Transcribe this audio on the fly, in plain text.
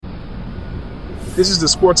This is the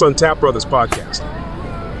Sports on Tap Brothers podcast.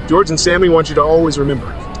 George and Sammy want you to always remember,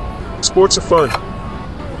 sports are fun.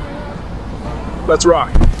 Let's rock.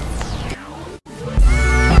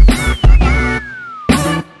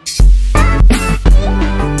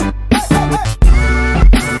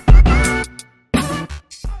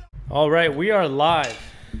 All right, we are live,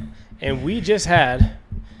 and we just had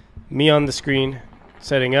me on the screen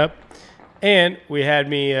setting up, and we had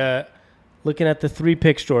me looking at the 3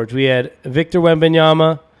 picks, George. We had Victor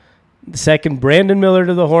Wembanyama, the second Brandon Miller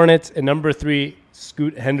to the Hornets, and number 3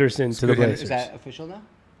 Scoot Henderson to the Blazers. Is that official now?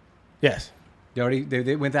 Yes.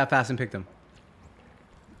 They went that fast and picked him.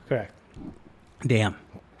 Correct. Damn.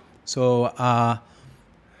 So I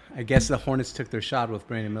guess the Hornets took their shot with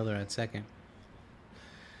Brandon Miller at second.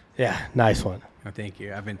 Yeah, nice one. Oh, thank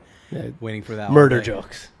you. I've been waiting for that. Murder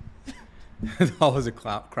jokes. Always a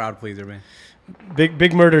crowd pleaser, man.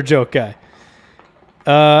 Big murder joke guy.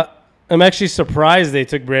 I'm actually surprised they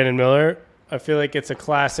took Brandon Miller. I feel like it's a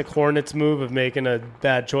classic Hornets move of making a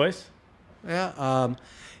bad choice. Yeah.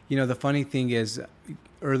 The funny thing is,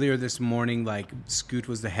 earlier this morning, Scoot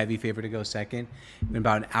was the heavy favorite to go second. And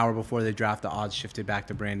about an hour before the draft, the odds shifted back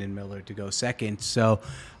to Brandon Miller to go second. So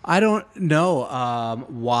I don't know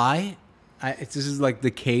why. This is like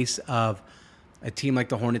the case of a team like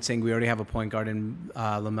the Hornets saying we already have a point guard in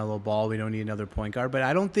LaMelo Ball. We don't need another point guard. But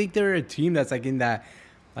I don't think they're a team that's in that.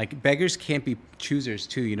 Beggars can't be choosers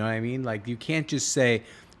too. You know what I mean? You can't just say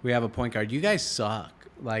we have a point guard. You guys suck.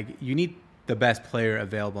 You need the best player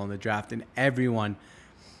available in the draft, and everyone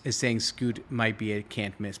is saying Scoot might be a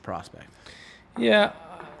can't-miss prospect. Yeah,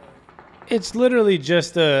 it's literally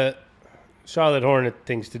just a Charlotte Hornet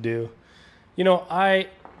things to do. I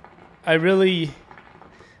really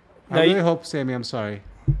hope, Sammy, I'm sorry.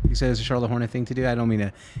 You said it's a Charlotte Hornet thing to do? I don't mean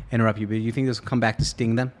to interrupt you, but do you think this will come back to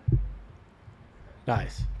sting them?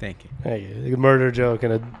 Nice. Thank you. Thank you. A murder joke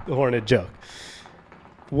and a Hornet joke.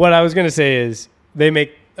 What I was going to say is they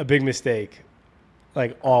make a big mistake,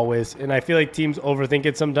 always. And I feel like teams overthink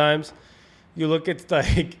it sometimes. You look at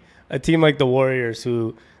a team like the Warriors,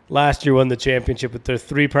 who last year won the championship with their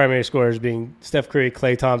 3 primary scorers being Steph Curry,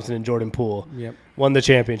 Klay Thompson, and Jordan Poole. Yep. Won the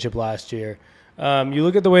championship last year. You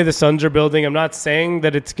look at the way the Suns are building. I'm not saying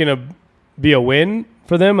that it's going to be a win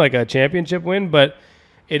for them, like a championship win, but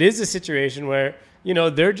it is a situation where,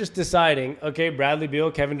 they're just deciding, okay, Bradley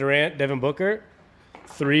Beal, Kevin Durant, Devin Booker,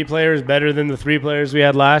 3 players better than the 3 players we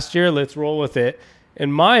had last year. Let's roll with it.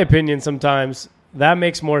 In my opinion, sometimes that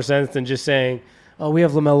makes more sense than just saying, oh, we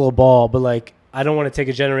have LaMelo Ball, but I don't want to take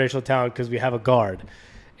a generational talent because we have a guard.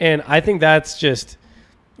 And I think that's just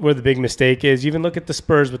where the big mistake is. You even look at the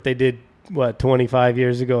Spurs, what they did, 25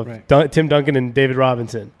 years ago, right. Tim Duncan and David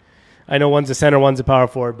Robinson. I know one's a center, one's a power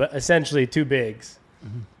forward, but essentially 2 bigs.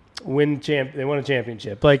 Mm-hmm. They won a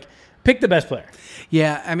championship. Pick the best player.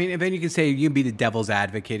 Yeah, I mean, and then you can say you can be the devil's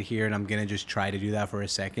advocate here, and I'm going to just try to do that for a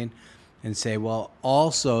second and say, well,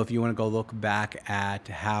 also, if you want to go look back at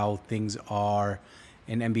how things are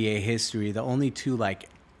in NBA history, the only 2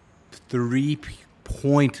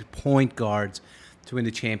 3-point guards to win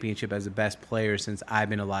the championship as the best player since I've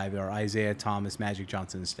been alive are Isaiah Thomas, Magic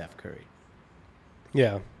Johnson, and Steph Curry.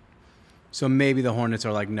 Yeah. So maybe the Hornets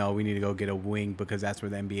are no, we need to go get a wing because that's where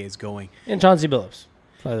the NBA is going. And Chauncey Billups,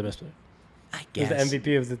 probably the best player. I guess. He's the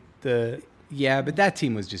MVP of the Yeah, but that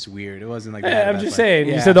team was just weird. It wasn't like that. I'm just saying.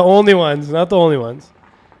 Yeah. You said the only ones, not the only ones.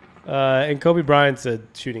 And Kobe Bryant's a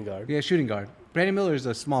shooting guard. Yeah, shooting guard. Brandon Miller is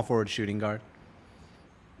a small forward shooting guard.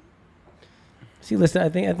 See, listen, I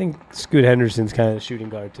think Scoot Henderson's kind of a shooting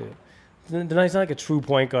guard too. He's not like a true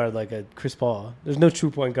point guard like a Chris Paul. There's no true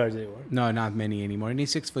point guards anymore. No, not many anymore. And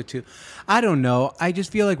he's 6'2". I don't know. I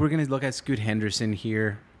just feel like we're going to look at Scoot Henderson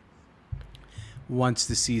here once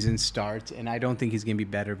the season starts, and I don't think he's going to be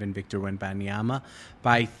better than Victor Wembanyama. But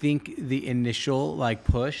I think the initial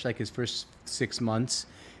push, his first 6 months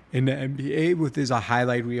in the NBA with his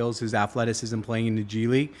highlight reels, his athleticism playing in the G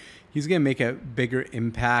League, he's going to make a bigger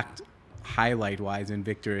impact highlight-wise than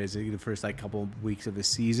Victor is the first couple of weeks of the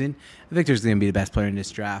season. Victor's going to be the best player in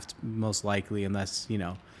this draft, most likely, unless,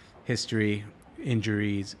 history,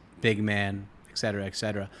 injuries, big man, et cetera, et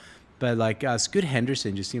cetera. But Scoot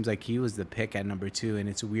Henderson just seems like he was the pick at number 2, and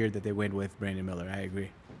it's weird that they went with Brandon Miller. I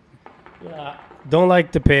agree. Yeah, don't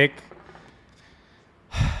like the pick.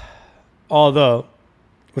 Although,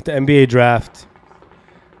 with the NBA draft,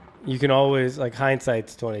 you can always,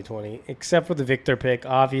 hindsight's 20/20, except for the Victor pick,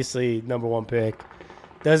 obviously number 1 pick.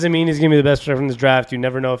 Doesn't mean he's going to be the best player from this draft. You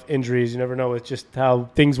never know if injuries, you never know with just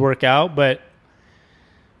how things work out. But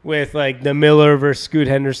with the Miller versus Scoot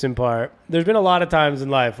Henderson part, there's been a lot of times in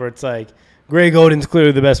life where it's Greg Oden's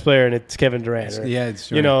clearly the best player, and it's Kevin Durant. Or, it's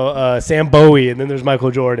true. You know, Sam Bowie, and then there's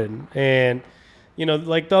Michael Jordan. And, you know,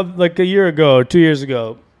 like a year ago or 2 years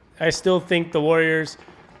ago, I still think the Warriors,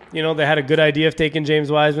 you know, they had a good idea of taking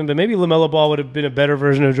James Wiseman, but maybe LaMelo Ball would have been a better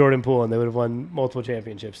version of Jordan Poole, and they would have won multiple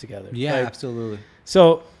championships together. Yeah, absolutely.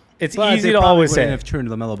 So it's easy to always say. They have turned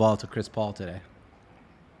LaMelo Ball to Chris Paul today.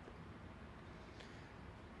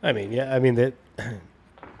 I mean, yeah, I mean that.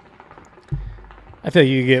 I feel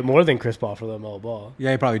like you could get more than Chris Paul for LaMelo Ball.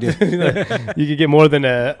 Yeah, you probably do. You could get more than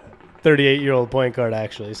a 38-year-old point guard,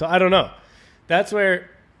 actually. So I don't know. That's where, at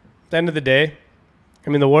the end of the day,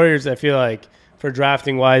 I mean, the Warriors, I feel like, for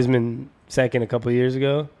drafting Wiseman second a couple of years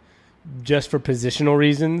ago, just for positional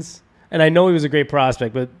reasons, and I know he was a great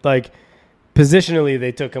prospect, but, like, positionally,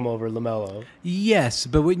 they took him over LaMelo. Yes,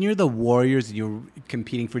 but when you're the Warriors and you're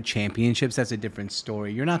competing for championships, that's a different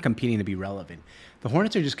story. You're not competing to be relevant. The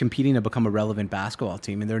Hornets are just competing to become a relevant basketball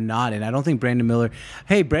team, and they're not. And I don't think Brandon Miller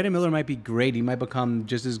might be great. He might become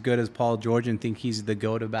just as good as Paul George and think he's the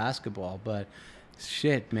GOAT of basketball. But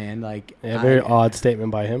shit, man, like very odd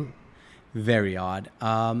statement by him. Very odd.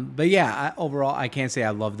 But yeah, overall, I can't say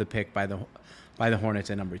I love the pick by the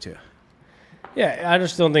Hornets at number 2. Yeah, I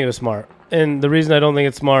just don't think it was smart. And the reason I don't think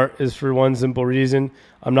it's smart is for one simple reason.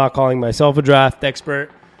 I'm not calling myself a draft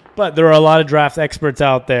expert, but there are a lot of draft experts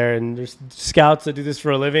out there, and there's scouts that do this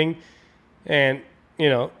for a living. And, you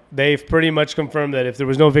know, they've pretty much confirmed that if there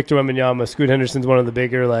was no Victor Wembanyama, Scoot Henderson's one of the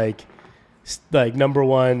bigger, like number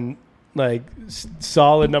one,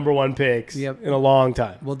 solid number one picks in a long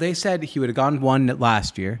time. Well, they said he would have gone 1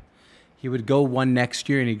 last year. He would go 1 next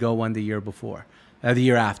year, and he'd go 1 the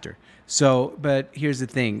year after. So, but here's the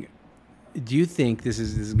thing. Do you think this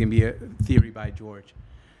is going to be a theory by George?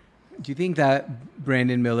 Do you think that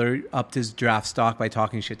Brandon Miller upped his draft stock by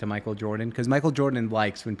talking shit to Michael Jordan? Because Michael Jordan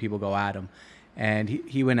likes when people go at him. And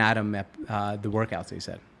he went at him at the workouts, they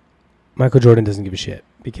said. Michael Jordan doesn't give a shit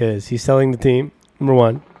because he's selling the team, number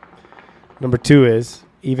one. Number 2 is,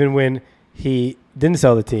 even when he didn't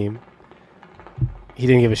sell the team, he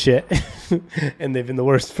didn't give a shit. And they've been the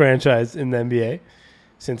worst franchise in the NBA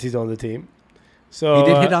since he's on the team. So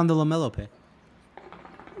he did hit on the LaMelo pick.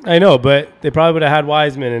 I know, but they probably would have had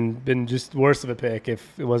Wiseman and been just worse of a pick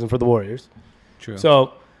if it wasn't for the Warriors. True.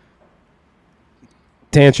 So,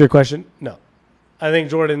 to answer your question, no. I think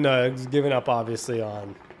Jordan has given up, obviously,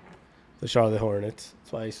 on the Charlotte Hornets.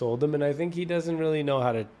 That's why he sold them, and I think he doesn't really know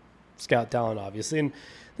how to scout talent, obviously. And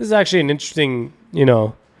this is actually an interesting, you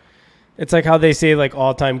know, it's like how they say, like,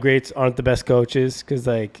 all-time greats aren't the best coaches because,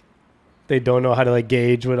 like, they don't know how to, like,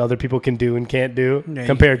 gauge what other people can do and can't do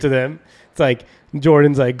compared to them. It's like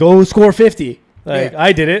Jordan's like, go score 50. Like,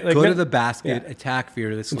 I did it. Like, go to the basket, attack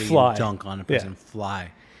fearlessly, and dunk on a person,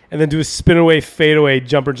 fly. And then do a spin away, fade away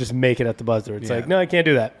jumper, just make it at the buzzer. It's like, no, I can't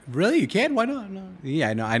do that. Really? You can't? Why not? No. Yeah,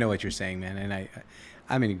 I know what you're saying, man. And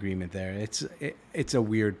I'm in agreement there. It's a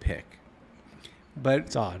weird pick. But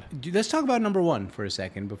it's odd. Let's talk about number 1 for a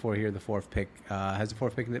second before we hear the 4th pick. Has the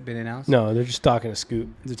 4th pick been announced? No, they're just talking to Scoot.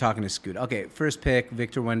 They're talking to Scoot. Okay, first pick,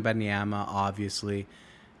 Victor Wembanyama, obviously.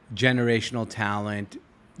 Generational talent,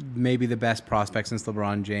 maybe the best prospect since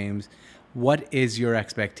LeBron James. What is your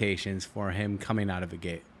expectations for him coming out of the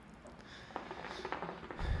gate?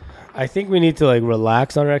 I think we need to, like,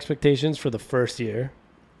 relax on our expectations for the first year.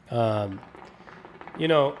 You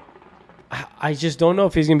know, I just don't know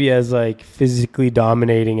if he's going to be as, like, physically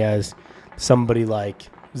dominating as somebody like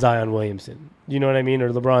Zion Williamson. You know what I mean?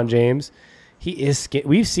 Or LeBron James. He is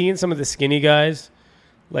we've seen some of the skinny guys,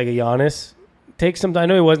 like a Giannis, take some time. I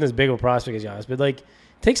know he wasn't as big of a prospect as Giannis, but, like, it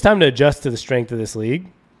takes time to adjust to the strength of this league.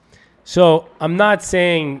 So I'm not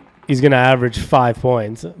saying he's going to average 5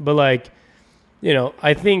 points, but, like, you know,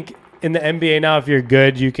 I think in the NBA now, if you're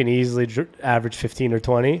good, you can easily average 15 or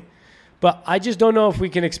 20. But I just don't know if we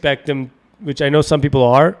can expect him, which I know some people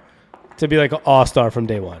are, to be like an all-star from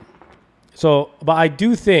day one. So, but I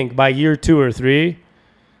do think by year 2 or 3,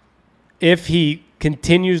 if he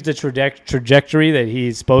continues the trajectory that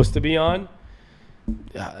he's supposed to be on,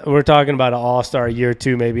 we're talking about an all-star year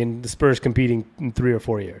 2 maybe, and the Spurs competing in 3 or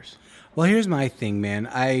 4 years. Well, here's my thing, man.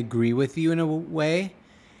 I agree with you in a way.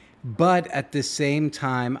 But at the same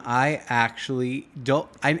time, I actually don't.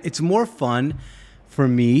 It's more fun for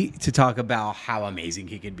me to talk about how amazing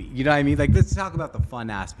he could be. You know what I mean? Like, let's talk about the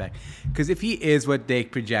fun aspect. Because if he is what they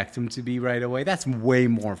project him to be right away, that's way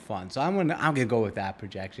more fun. So I'm gonna go with that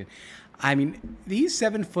projection. I mean, he's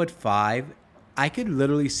 7'5". I could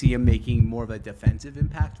literally see him making more of a defensive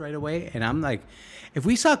impact right away. And I'm like, if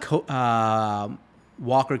we saw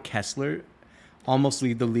Walker Kessler almost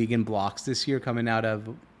lead the league in blocks this year coming out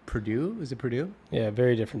of Purdue. Is it Purdue? Yeah,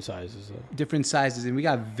 very different sizes. Different sizes. And we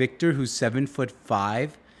got Victor, who's 7'5",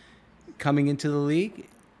 coming into the league.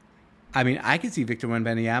 I mean, I could see Victor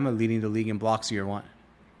Wembanyama leading the league in blocks year one.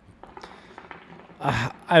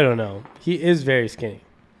 I don't know. He is very skinny.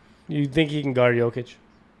 You think he can guard Jokic?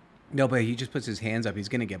 No, but he just puts his hands up. He's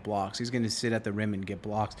going to get blocks. He's going to sit at the rim and get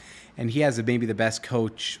blocks. And he has maybe the best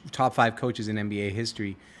coach, top 5 coaches in NBA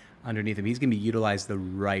history underneath him. He's going to be utilized the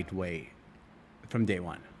right way from day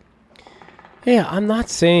one. Yeah, I'm not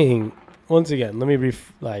saying. Once again, let me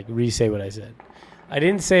re-say what I said. I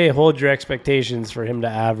didn't say hold your expectations for him to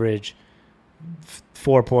average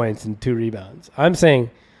 4 points and 2 rebounds. I'm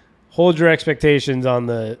saying hold your expectations on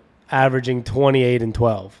the averaging 28 and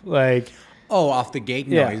 12. Off the gate?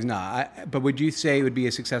 No, Yeah. he's not. But would you say it would be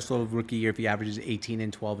a successful rookie year if he averages 18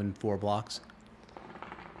 and 12 and 4 blocks?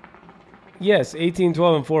 Yes, 18,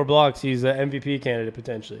 12, and 4 blocks. He's an MVP candidate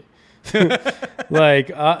potentially.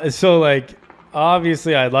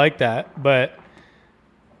 Obviously I'd like that. But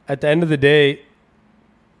at the end of the day,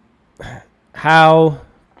 how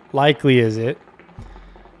likely is it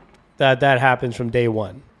that happens from day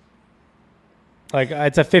one?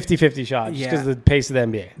 It's a 50-50 shot just because of the pace of the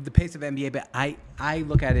NBA. The pace of NBA, but I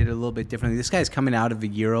look at it a little bit differently. This guy's coming out of the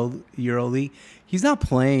Euro League. He's not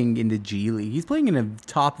playing in the G League. He's playing in a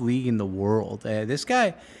top league in the world. This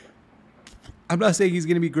guy, I'm not saying he's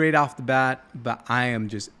going to be great off the bat, but I am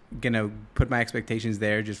just going to put my expectations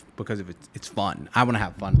there just because of it's fun. I want to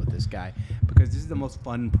have fun with this guy because this is the most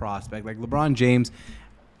fun prospect. Like LeBron James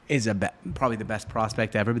is probably the best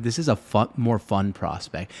prospect ever, but this is a more fun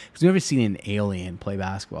prospect because we've never seen an alien play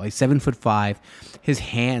basketball. He's 7'5". His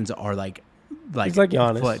hands are like he's like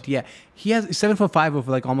Giannis. Foot. Yeah, he has 7'5"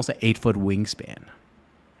 with almost an 8-foot wingspan.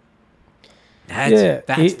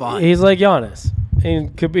 That's fun. He's like Giannis.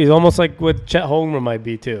 He's almost like what Chet Holmgren might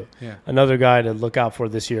be too. Yeah, another guy to look out for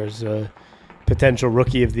this year's potential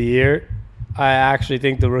Rookie of the Year. I actually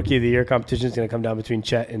think the Rookie of the Year competition is going to come down between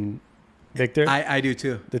Chet and Victor. I do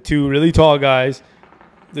too. The two really tall guys.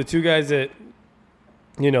 The two guys that,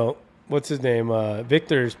 what's his name?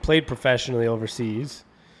 Victor's played professionally overseas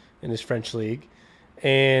in his French league.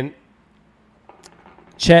 And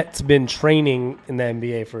Chet's been training in the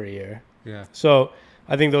NBA for a year. Yeah. So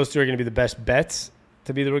I think those two are going to be the best bets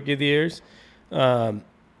to be the Rookie of the Years. I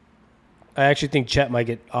actually think Chet might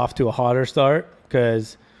get off to a hotter start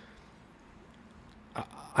because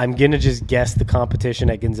I'm going to just guess the competition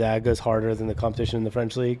at Gonzaga is harder than the competition in the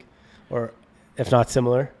French league, or if not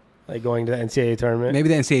similar, like going to the NCAA tournament. Maybe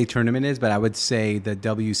the NCAA tournament is, but I would say the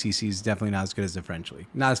WCC is definitely not as good as the French league.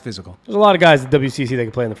 Not as physical. There's a lot of guys at WCC that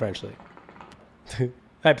can play in the French league,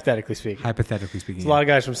 hypothetically speaking. There's a lot of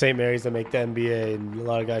guys from St. Mary's that make the NBA and a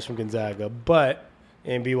lot of guys from Gonzaga, but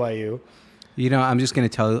in BYU. I'm just going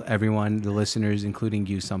to tell everyone, the listeners, including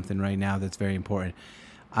you, something right now that's very important.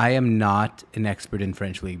 I am not an expert in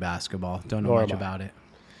French league basketball. Don't know much about it.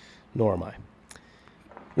 Nor am I.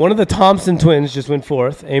 One of the Thompson twins just went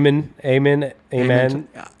fourth. Amen. Aman.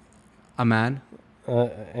 I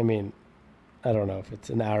don't know if it's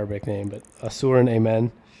an Arabic name, but Asur and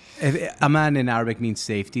Amen. Aman in Arabic means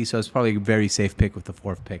safety, so it's probably a very safe pick with the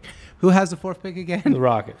 4th pick. Who has the 4th pick again? The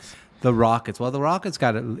Rockets. The Rockets. Well, the Rockets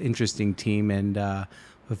got an interesting team, and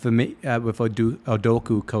with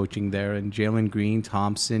Udoka coaching there, and Jalen Green,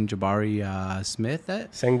 Thompson, Jabari Smith.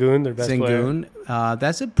 Sengun, their best player.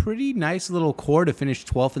 That's a pretty nice little core to finish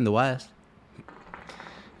 12th in the West.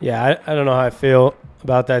 Yeah, I don't know how I feel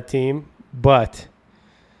about that team, but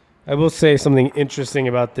I will say something interesting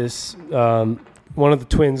about this. One of the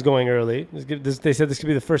twins going early. They said this could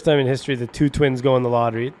be the first time in history that 2 twins go in the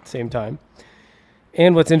lottery at the same time.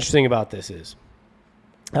 And what's interesting about this is,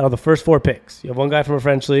 out of the first 4 picks, you have one guy from a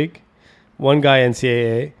French league, one guy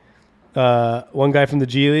NCAA, one guy from the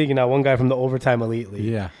G League, and now one guy from the Overtime Elite League.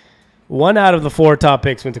 Yeah. 1 out of the 4 top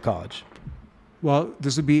picks went to college. Well,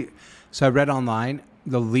 this would be – so I read online,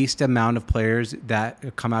 the least amount of players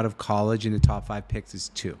that come out of college in the top 5 picks is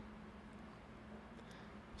 2.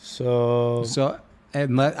 So I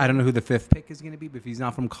don't know who the 5th pick is going to be, but if he's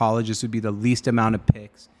not from college, this would be the least amount of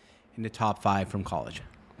picks in the top 5 from college.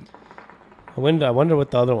 I wonder what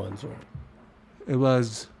the other ones were. It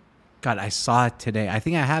was, God, I saw it today. I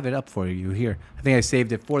think I have it up for you here. I think I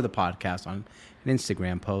saved it for the podcast on an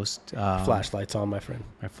Instagram post. Flashlight's on, my friend.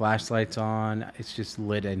 My flashlight's on. It's just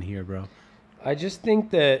lit in here, bro. I just think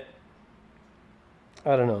that,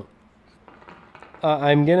 I don't know.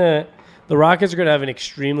 The Rockets are going to have an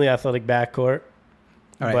extremely athletic backcourt,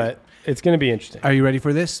 but it's going to be interesting. Are you ready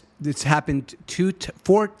for this? It's happened 3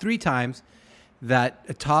 times that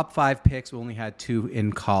a top 5 picks only had 2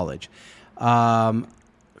 in college.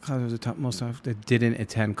 college was the top most that didn't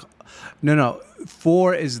attend. No.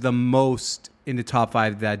 4 is the most in the top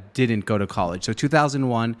 5 that didn't go to college. So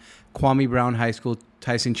 2001, Kwame Brown High School,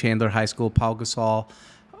 Tyson Chandler High School, Paul Gasol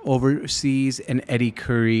overseas, and Eddie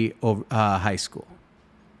Curry high school.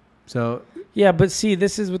 So Yeah, but see,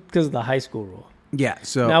 this is because of the high school rule. yeah,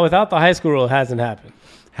 so Now, without the high school rule, it hasn't happened.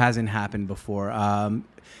 hasn't happened before.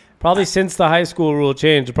 Probably since the high school rule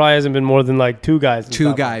changed, it probably hasn't been more than like 2 guys. in the Two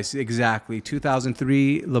top guys, exactly.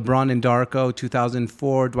 2003, LeBron and Darko.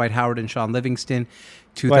 2004, Dwight Howard and Sean Livingston.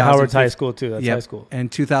 Dwight Howard's high school too. That's Yep. high school.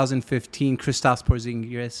 And 2015, Kristaps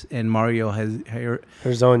Porzingis and Mario Herzonia.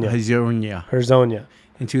 Herzonia.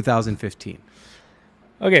 in 2015.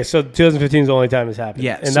 Okay, so 2015 is the only time this happened.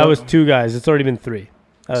 Yeah, and so- that was 2 guys. It's already been 3.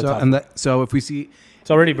 So if we see,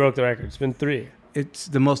 It's already broke the record. It's been 3. it's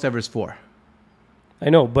the most ever is 4. I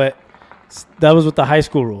know, but that was with the high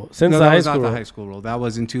school rule. Since No, the that high was school not rule. the high school rule. That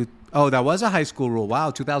was in that was a high school rule. Wow,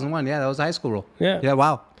 2001. Yeah, that was a high school rule. Yeah. Yeah,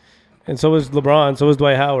 wow. And so was LeBron. So was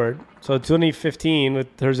Dwight Howard. So 2015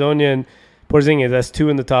 with Herzonia and Porzingis, that's 2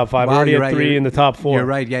 in the top 5. Wow, Already you're at right. 3 in the top 4. You're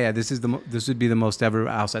right. Yeah. This would be the most ever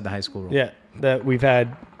outside the high school rule. Yeah, that we've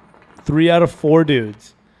had 3 out of 4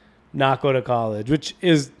 dudes not go to college, which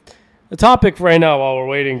is the topic right now while we're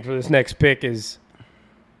waiting for this next pick is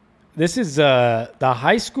this is the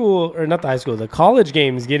high school, or not the high school, the college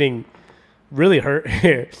game is getting really hurt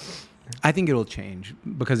here. I think it'll change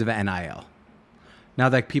because of NIL. Now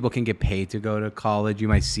that people can get paid to go to college, you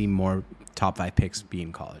might see more top 5 picks be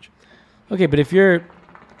in college. Okay, but if you're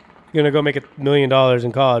going to go make $1 million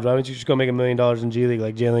in college, why don't you just go make $1 million in G League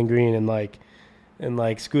like Jalen Green and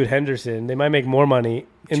like Scoot Henderson? They might make more money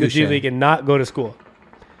in the G Touche. League and not go to school.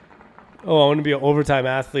 Oh, I want to be an overtime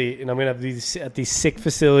athlete, and I'm going to have these at these sick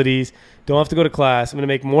facilities. Don't have to go to class. I'm going to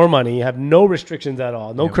make more money. Have no restrictions at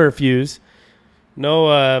all. No Yep. curfews.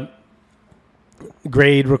 No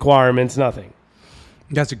grade requirements. Nothing.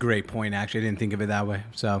 That's a great point, actually. I didn't think of it that way.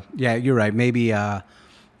 So, yeah, you're right. Maybe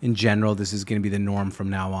in general, this is going to be the norm from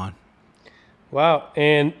now on. Wow.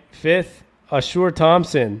 And 5th, Ashur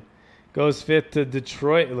Thompson goes 5th to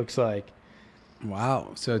Detroit, it looks like.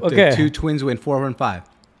 Wow. So Okay. the 2 Twins win 4 and 5.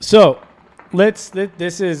 So this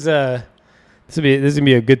is gonna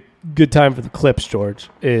be a good time for the clips, George.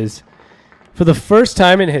 Is for the first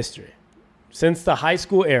time in history since the high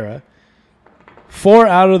school era, 4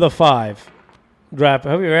 out of the 5 draft.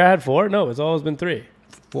 Have we ever had 4? No, it's always been 3.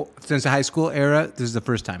 Since the high school era, this is the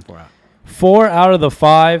first time 4 out. 4 out of the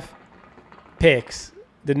 5 picks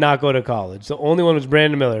did not go to college. The only one was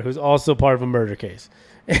Brandon Miller, who's also part of a murder case.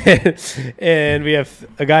 And we have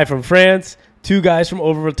a guy from France, 2 guys from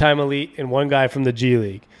Overtime Elite, and 1 guy from the G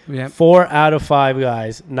League. Yep. 4 out of 5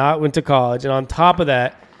 guys not went to college. And on top of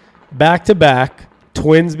that, back-to-back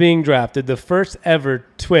twins being drafted, the first ever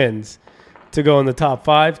twins to go in the top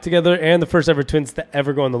 5 together, and the first ever twins to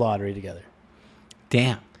ever go in the lottery together.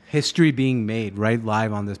 Damn. History being made right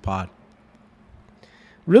live on this pod.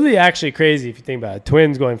 Really actually crazy if you think about it.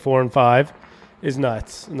 Twins going 4 and 5 is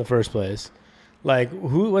nuts in the first place. Like,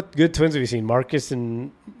 what good twins have you seen? Marcus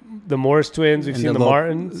and the Morris twins. We've And seen the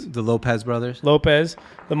Martins. The Lopez brothers. Lopez,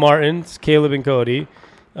 the Martins, Caleb and Cody.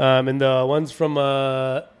 And the ones from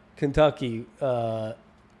Kentucky. Oh,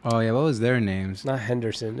 yeah. What was their names? Not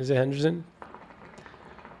Henderson. Is it Henderson?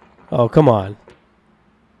 Oh, come on.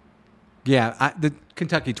 Yeah, the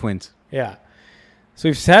Kentucky Twins. Yeah. So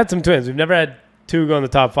we've had some twins. We've never had 2 go in the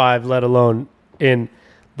top 5, let alone in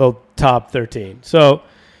the top 13. So,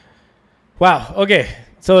 wow. Okay.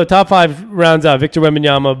 So the top 5 rounds out: Victor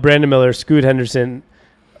Wembanyama, Brandon Miller, Scoot Henderson,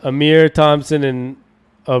 Amir Thompson, and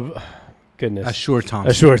Ashur Thompson.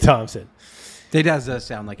 Ashur Thompson. They does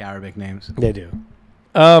sound like Arabic names. They do.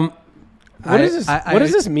 What does I-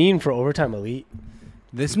 this mean for Overtime Elite?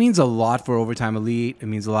 This means a lot for Overtime Elite. It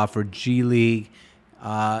means a lot for G League.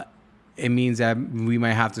 It means that we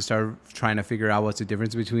might have to start trying to figure out what's the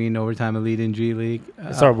difference between Overtime Elite and G League.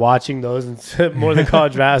 Start watching those and more than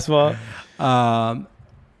college basketball.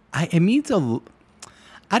 It means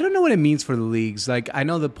I don't know what it means for the leagues. Like, I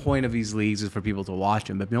know the point of these leagues is for people to watch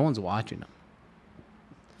them, but no one's watching them.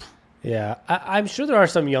 Yeah, I'm sure there are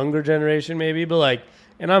some younger generation maybe, but like,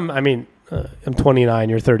 and I'm 29,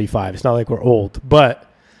 you're 35. It's not like we're old, but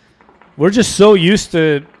we're just so used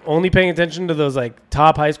to only paying attention to those like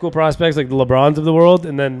top high school prospects, like the LeBrons of the world,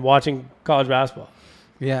 and then watching college basketball.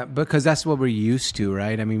 Yeah, because that's what we're used to,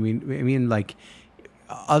 right? I mean, like,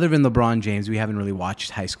 other than LeBron James, we haven't really watched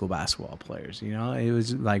high school basketball players. You know, it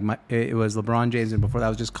was like it was LeBron James, and before that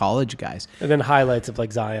was just college guys. And then highlights of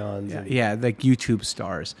like Zion's. Yeah, like YouTube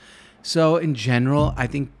stars. So in general, I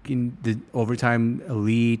think in the Overtime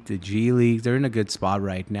Elite, the G League, they're in a good spot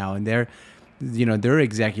right now, and their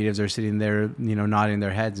executives are sitting there, nodding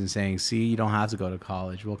their heads and saying, see, you don't have to go to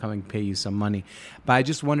college. We'll come and pay you some money. But I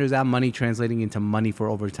just wonder, is that money translating into money for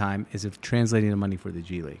overtime? Is it translating to money for the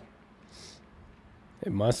G League?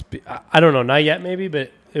 It must be. I don't know. Not yet, maybe,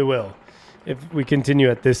 but it will. If we continue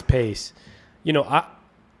at this pace.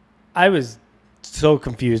 I was so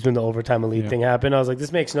confused when the Overtime Elite thing happened. I was like,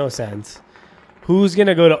 this makes no sense. Who's going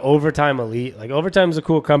to go to Overtime Elite? Like, Overtime is a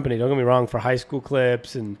cool company, don't get me wrong, for high school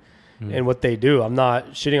clips and what they do. I'm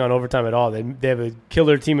not shitting on Overtime at all. They have a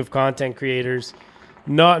killer team of content creators.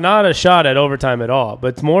 Not a shot at Overtime at all,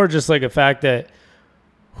 but it's more just like a fact that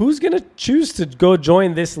who's going to choose to go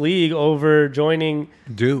join this league over joining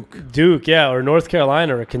Duke, or North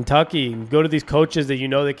Carolina or Kentucky, and go to these coaches that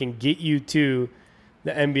that can get you to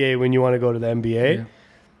the NBA when you want to go to the NBA. Yeah.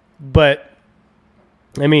 But,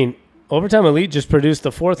 I mean, Overtime Elite just produced the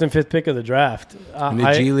 4th and 5th pick of the draft. And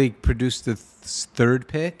the G League produced the 3rd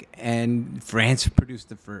pick, and France produced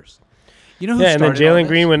the 1st. You know who started and then Jalen all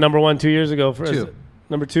Green went number 1 2 years ago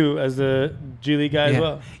number 2 as the G League guy as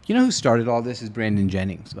well. You know who started all this is Brandon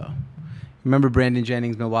Jennings, though. Remember Brandon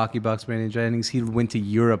Jennings, Milwaukee Bucks, Brandon Jennings? He went to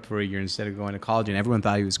Europe for a year instead of going to college, and everyone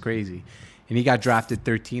thought he was crazy. And he got drafted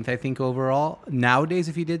 13th, I think, overall. Nowadays,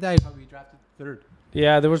 if he did that, he'd probably be drafted 3rd.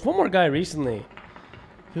 Yeah, there was one more guy recently.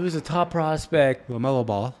 He was a top prospect. LaMelo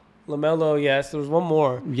Ball. LaMelo, yes. There was one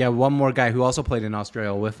more. Yeah, one more guy who also played in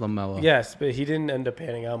Australia with LaMelo. Yes, but he didn't end up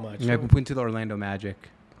panning out much. Yeah, went to the Orlando Magic.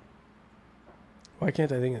 Why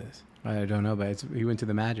can't I think of this? I don't know, but he went to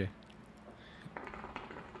the Magic.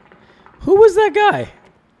 Who was that guy?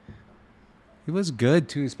 He was good,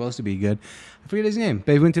 too. He was supposed to be good. I forget his name,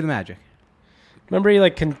 but he went to the Magic. Remember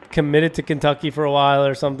he committed to Kentucky for a while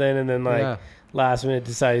or something, and then last minute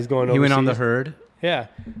decided he's going overseas. He went on the herd. Yeah,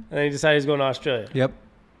 and then he decided he's going to Australia. Yep.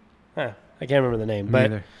 Huh. I can't remember the name. Me but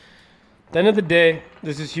either. At the end of the day,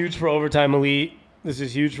 this is huge for Overtime Elite. This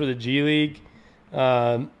is huge for the G League.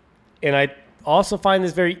 And I also find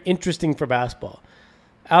this very interesting for basketball.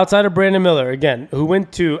 Outside of Brandon Miller, again, who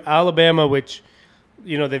went to Alabama, which,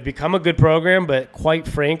 they've become a good program, but quite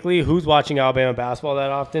frankly, who's watching Alabama basketball that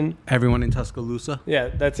often? Everyone in Tuscaloosa. Yeah,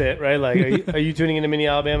 that's it, right? Like, are you tuning into many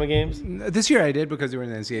Alabama games? This year I did because they were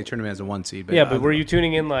in the NCAA tournament as a 1 seed. But were you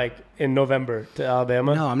tuning in in November to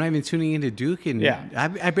Alabama? No, I'm not even tuning into Duke. And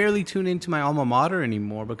I barely tune into my alma mater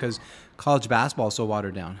anymore because college basketball is so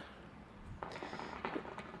watered down.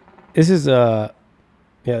 This is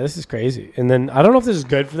this is crazy. And then I don't know if this is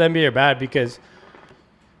good for the NBA or bad because,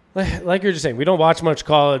 like you're just saying, we don't watch much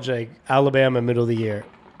college like Alabama middle of the year.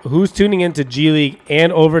 Who's tuning into G League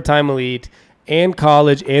and Overtime Elite and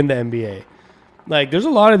college and the NBA? Like, there's a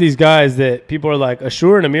lot of these guys that people are like,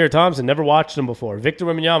 Ashur and Amir Thompson, never watched them before. Victor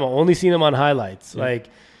Wembanyama, only seen him on highlights. Yeah. Like,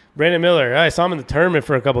 Brandon Miller, I saw him in the tournament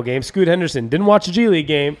for a couple games. Scoot Henderson, didn't watch a G League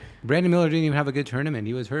game. Brandon Miller didn't even have a good tournament.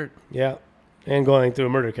 He was hurt. Yeah, and going through a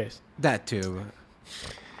murder case. That too.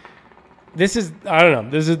 This is, I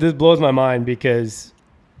don't know. This blows my mind because,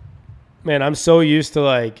 man, I'm so used to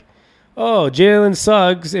Jalen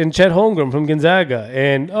Suggs and Chet Holmgren from Gonzaga.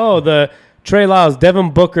 And, the Trey Lyles,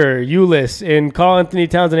 Devin Booker, Ulyss, and Karl Anthony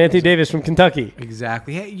Towns and Anthony Davis from Kentucky.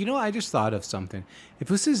 Exactly. Hey, I just thought of something. If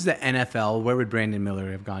this is the NFL, where would Brandon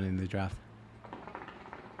Miller have gone in the draft?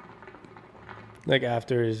 Like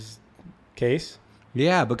after his case?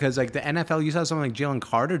 Yeah, because the NFL, you saw something like Jalen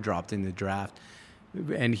Carter dropped in the draft.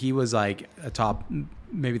 And he was a top,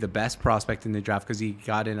 maybe the best prospect in the draft because he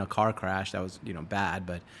got in a car crash that was, bad,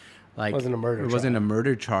 but it wasn't a murder. It wasn't a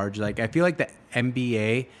murder charge. I feel like the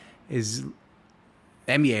NBA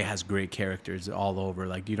has great characters all over.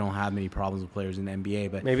 You don't have many problems with players in the NBA,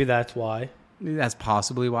 but maybe that's why. That's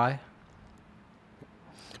possibly why.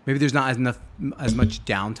 Maybe there's not as much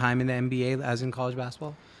downtime in the NBA as in college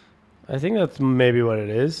basketball. I think that's maybe what it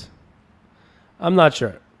is. I'm not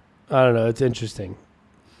sure. I don't know. It's interesting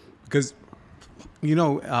because, we've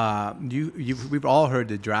all heard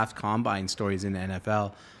the draft combine stories in the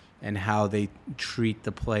NFL and how they treat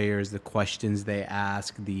the players, the questions they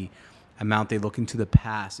ask, the amount they look into the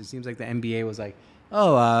past. It seems like the NBA was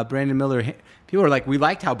Brandon Miller. People were like, we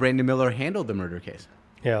liked how Brandon Miller handled the murder case.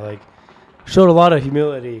 Yeah, showed a lot of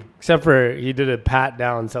humility, except for he did a pat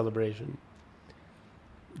down celebration.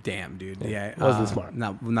 Damn, dude. Yeah, wasn't smart.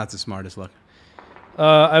 Not the smartest look.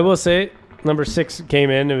 I will say, number 6 came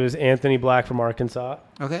in. It was Anthony Black from Arkansas.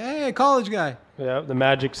 Okay, hey, college guy. Yeah, the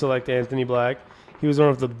Magic select Anthony Black. He was one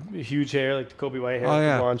of the huge hair, like the Kobe White hair,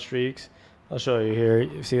 with blonde streaks. I'll show you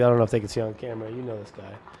here. See, I don't know if they can see on camera. You know this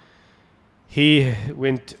guy. He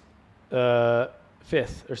went 5th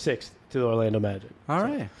or 6th to the Orlando Magic. All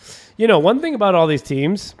right. One thing about all these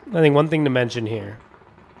teams, I think one thing to mention here,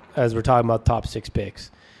 as we're talking about top 6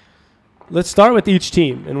 picks, let's start with each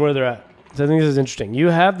team and where they're at. So I think this is interesting. You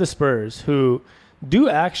have the Spurs, who do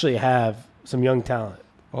actually have some young talent.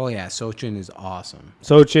 Oh, yeah. Sochin is awesome.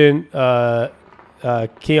 Sochin,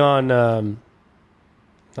 Keon,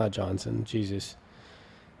 not Johnson. Jesus.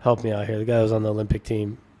 Help me out here. The guy who was on the Olympic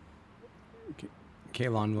team.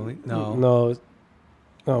 Kaylon Williams? No. No.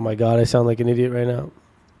 Oh, my God. I sound like an idiot right now.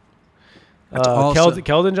 Also-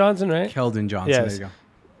 Keldon Johnson, right? Keldon Johnson. Yes. There you go.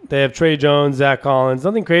 They have Trey Jones, Zach Collins.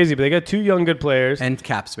 Nothing crazy, but they got 2 young good players. And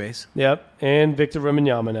cap space. Yep. And Victor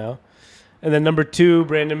Wembanyama now. And then number 2,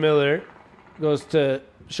 Brandon Miller, goes to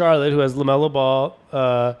Charlotte, who has LaMelo Ball.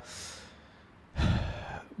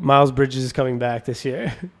 Miles Bridges is coming back this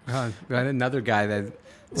year. Got another guy that do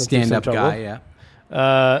stand-up some guy,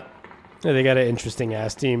 yeah. They got an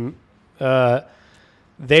interesting-ass team.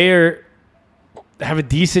 They have a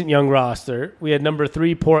decent young roster. We had number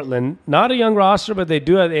 3, Portland. Not a young roster, but they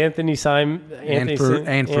do have Anthony Simons with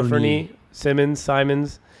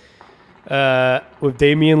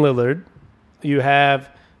Damian Lillard. You have,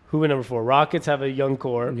 who went number 4? Rockets have a young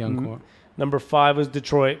core. Number 5 was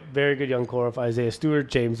Detroit. Very good young core of Isaiah Stewart,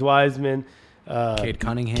 James Wiseman, Cade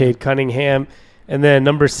Cunningham. And then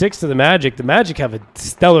number 6 to the Magic. The Magic have a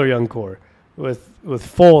stellar young core with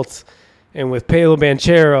Fultz and with Paolo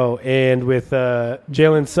Banchero and with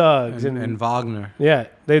Jalen Suggs. And Wagner. Yeah,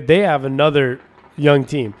 they have another young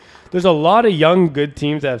team. There's a lot of young, good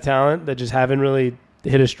teams that have talent that just haven't really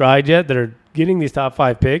hit a stride yet that are getting these top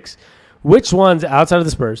 5 picks. Which ones, outside of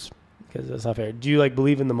the Spurs, because that's not fair, do you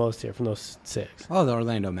believe in the most here from those 6? Oh, the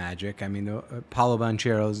Orlando Magic. I mean, Paolo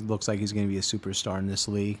Banchero looks like he's going to be a superstar in this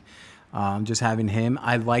league. Just having him.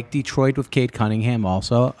 I like Detroit with Cade Cunningham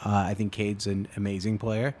also. I think Cade's an amazing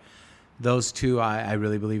player. Those 2, I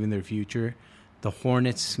really believe in their future. The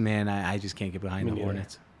Hornets, man, I just can't get behind the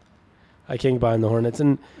Hornets. I can't get behind the Hornets.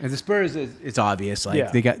 And the Spurs, it's obvious.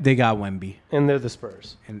 They got Wemby. And they're the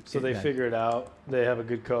Spurs. And so they figure it out. They have a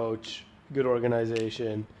good coach, good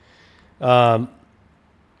organization. I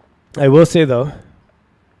will say, though,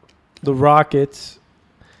 the Rockets,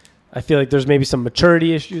 I feel like there's maybe some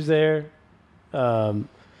maturity issues there. But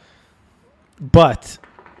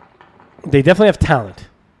they definitely have talent.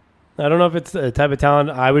 I don't know if it's the type of talent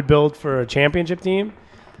I would build for a championship team,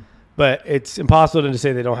 but it's impossible to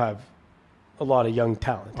say they don't have a lot of young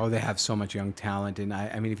talent. Oh, they have so much young talent. And,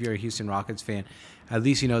 I mean, if you're a Houston Rockets fan, at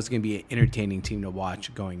least you know it's going to be an entertaining team to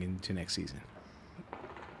watch going into next season.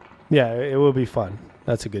 Yeah, it will be fun.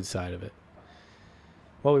 That's a good side of it.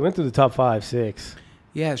 Well, we went through the top 5, 6.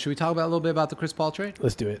 Yeah, should we talk about a little bit about the Chris Paul trade?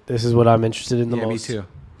 Let's do it. This is what I'm interested in the most. Me too.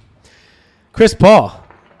 Chris Paul.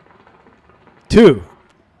 2.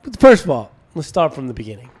 First of all, let's start from the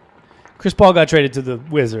beginning. Chris Paul got traded to the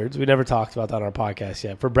Wizards. We never talked about that on our podcast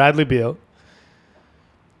yet. For Bradley Beal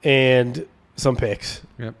and some picks.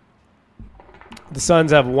 Yep. The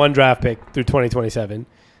Suns have 1 draft pick through 2027.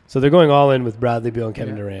 So they're going all in with Bradley Beal and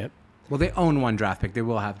Kevin Durant. Well, they own 1 draft pick. They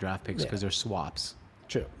will have draft picks because they're swaps.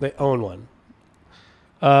 True. They own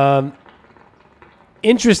 1.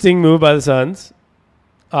 Interesting move by the Suns.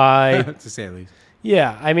 To say the least.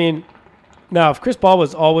 Yeah, I mean, now if Chris Paul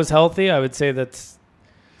was always healthy, I would say that's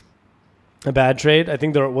a bad trade. I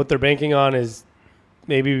think what they're banking on is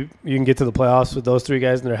maybe you can get to the playoffs with those 3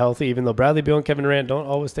 guys and they're healthy, even though Bradley Beal and Kevin Durant don't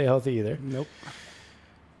always stay healthy either. Nope.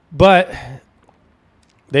 But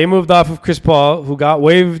they moved off of Chris Paul, who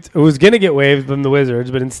was going to get waived from the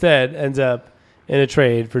Wizards, but instead ends up in a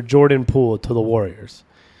trade for Jordan Poole to the Warriors.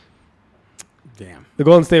 Damn. The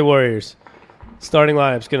Golden State Warriors starting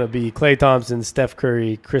lineup's going to be Klay Thompson, Steph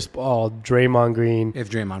Curry, Chris Paul, Draymond Green. If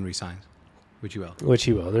Draymond resigns, which he will. Which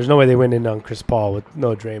he will. There's no way they went in on Chris Paul with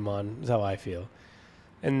no Draymond, is how I feel.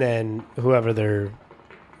 And then whoever they're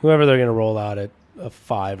going to roll out at a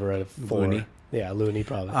 5 or at a 4. Looney. Yeah, Looney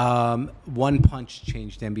probably. 1 punch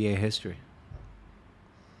changed NBA history.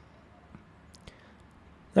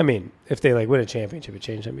 I mean, if they win a championship, it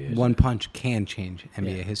changed NBA history. 1 punch can change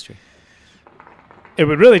NBA history. It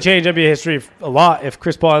would really change NBA history a lot if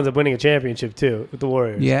Chris Paul ends up winning a championship too with the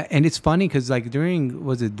Warriors. Yeah, and it's funny because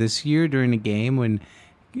was it this year during the game when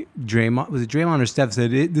Draymond or Steph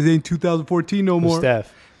said this ain't 2014 no more?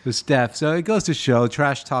 With Steph. So it goes to show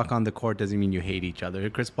trash talk on the court doesn't mean you hate each other.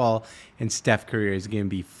 Chris Paul and Steph Curry is going to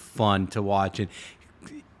be fun to watch. And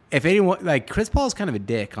if anyone, Chris Paul's kind of a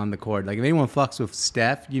dick on the court. If anyone fucks with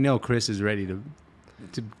Steph, Chris is ready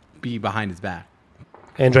to be behind his back.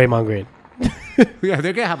 And Draymond Green. Yeah,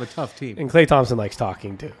 they're going to have a tough team. And Klay Thompson likes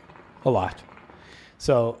talking too, a lot.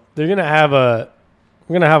 So they're going to have we're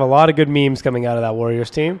going to have a lot of good memes coming out of that Warriors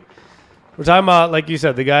team. We're talking about, like you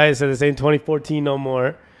said, the guy said this ain't 2014 no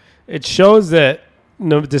more. It shows that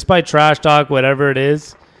despite trash talk, whatever it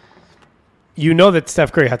is, you know that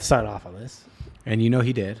Steph Curry had to sign off on this. And you know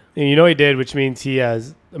he did. And you know he did, which means he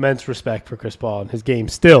has immense respect for Chris Paul and his game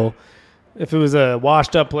still. If it was a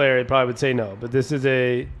washed-up player, he probably would say no. But this is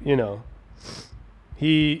they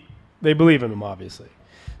believe in him, obviously.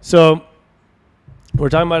 So we're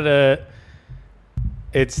talking about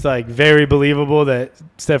it's like very believable that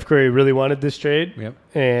Steph Curry really wanted this trade. Yep.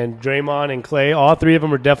 And Draymond and Klay, all three of them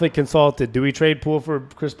were definitely consulted. Do we trade Poole for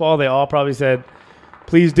Chris Paul? They all probably said,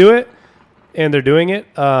 please do it. And they're doing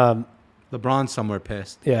it. LeBron's somewhere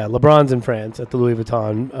pissed. Yeah, LeBron's in France at the Louis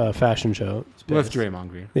Vuitton fashion show. With Draymond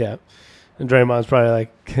Green. Yeah. And Draymond's probably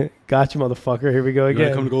like, got you, motherfucker. Here we go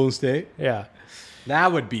again. Come to Golden State? Yeah.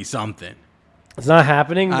 That would be something. It's not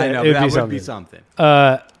happening. I know, but that would be something.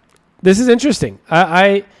 This is interesting.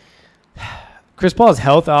 Chris Paul's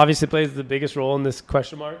health obviously plays the biggest role in this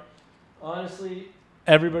question mark. Honestly,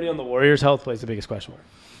 everybody on the Warriors' health plays the biggest question mark.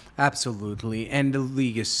 Absolutely. And the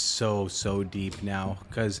league is so deep now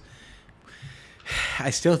because I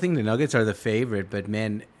still think the Nuggets are the favorite, but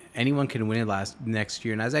man, anyone can win it next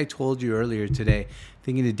year. And as I told you earlier today,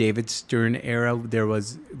 thinking the David Stern era, there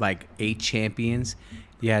was like 8 champions.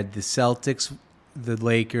 You had the Celtics, the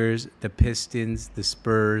Lakers, the Pistons, the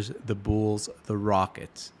Spurs, the Bulls, the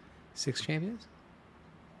Rockets. 6 champions?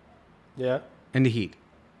 Yeah. And the Heat.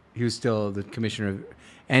 He was still the commissioner of,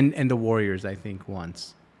 and the Warriors, I think,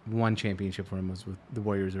 once. One championship for him was with the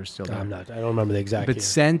Warriors are still there. I don't remember the exact But year.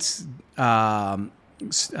 since Adam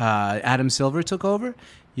Silver took over,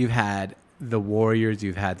 you've had the Warriors,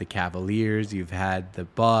 you've had the Cavaliers, you've had the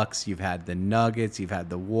Bucks, you've had the Nuggets, you've had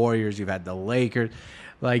the Warriors, you've had the Lakers.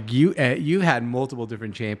 Like you had multiple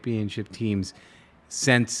different championship teams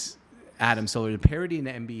since Adam Silver. The parity in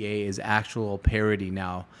the NBA is actual parity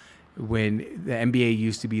now, when the NBA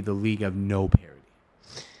used to be the league of no parity.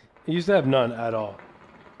 It used to have none at all.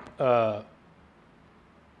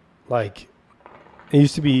 Like, it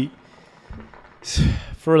used to be,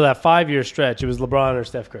 for that 5-year stretch, it was LeBron or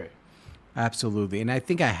Steph Curry. Absolutely. And I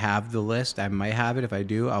think I have the list. I might have it. If I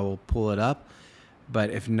do, I will pull it up.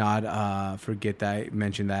 But if not, forget that I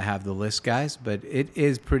mentioned that I have the list, guys. But it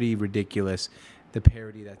is pretty ridiculous, the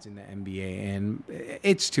parity that's in the NBA. And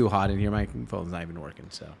it's too hot in here. My phone's not even working.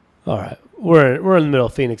 So, all right. We're in the middle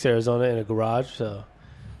of Phoenix, Arizona, in a garage, so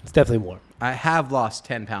it's definitely warm. I have lost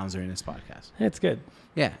 10 pounds during this podcast. It's good.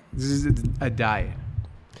 Yeah. This is a diet.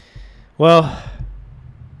 Well,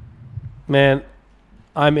 man,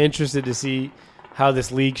 I'm interested to see how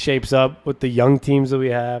this league shapes up with the young teams that we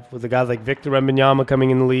have, with the guys like Victor Wembanyama coming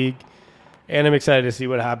in the league. And I'm excited to see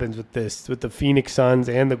what happens with the Phoenix Suns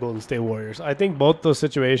and the Golden State Warriors. I think both those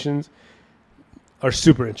situations are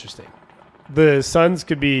super interesting. The Suns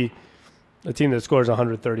could be a team that scores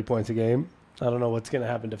 130 points a game. I don't know what's going to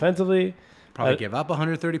happen defensively. Probably give up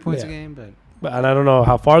 130 points a game, but and I don't know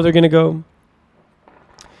how far they're going to go.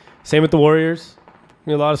 Same with the Warriors.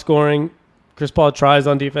 A lot of scoring. Chris Paul tries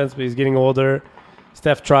on defense, but he's getting older.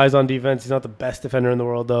 Steph tries on defense. He's not the best defender in the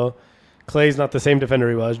world, though. Clay's not the same defender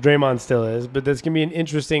he was. Draymond still is. But there's going to be an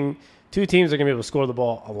interesting – 2 teams are going to be able to score the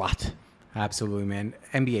ball a lot. Absolutely, man.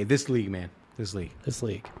 NBA, this league, man. This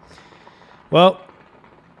league. Well,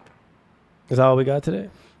 is that all we got today?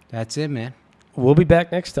 That's it, man. We'll be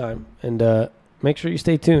back next time. And make sure you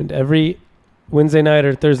stay tuned. Every Wednesday night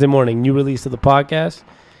or Thursday morning, new release of the podcast.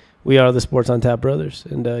 We are the Sports on Tap Brothers.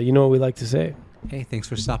 And you know what we like to say. Hey, thanks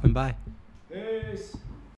for stopping by.